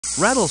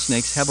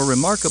Rattlesnakes have a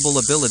remarkable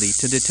ability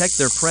to detect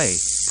their prey,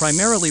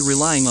 primarily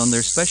relying on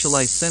their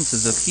specialized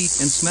senses of heat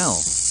and smell.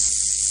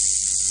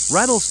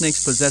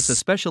 Rattlesnakes possess a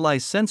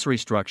specialized sensory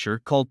structure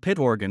called pit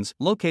organs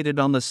located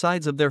on the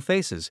sides of their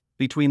faces,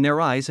 between their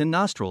eyes and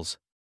nostrils.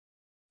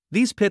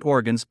 These pit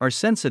organs are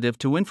sensitive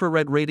to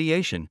infrared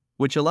radiation,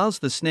 which allows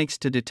the snakes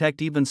to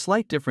detect even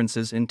slight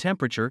differences in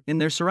temperature in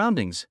their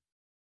surroundings.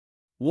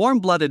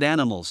 Warm-blooded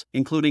animals,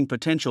 including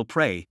potential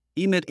prey,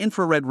 emit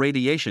infrared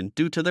radiation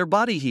due to their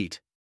body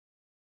heat.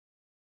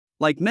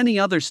 Like many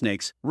other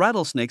snakes,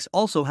 rattlesnakes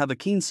also have a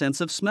keen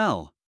sense of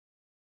smell.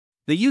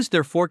 They use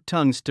their forked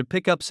tongues to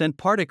pick up scent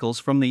particles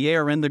from the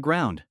air and the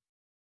ground.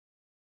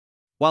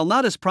 While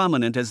not as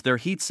prominent as their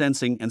heat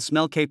sensing and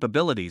smell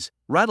capabilities,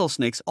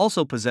 rattlesnakes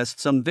also possess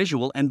some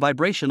visual and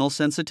vibrational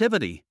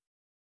sensitivity.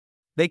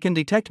 They can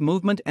detect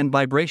movement and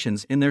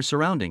vibrations in their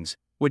surroundings,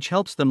 which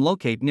helps them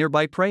locate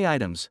nearby prey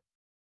items.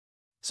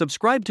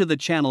 Subscribe to the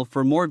channel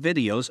for more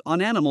videos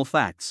on animal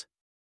facts.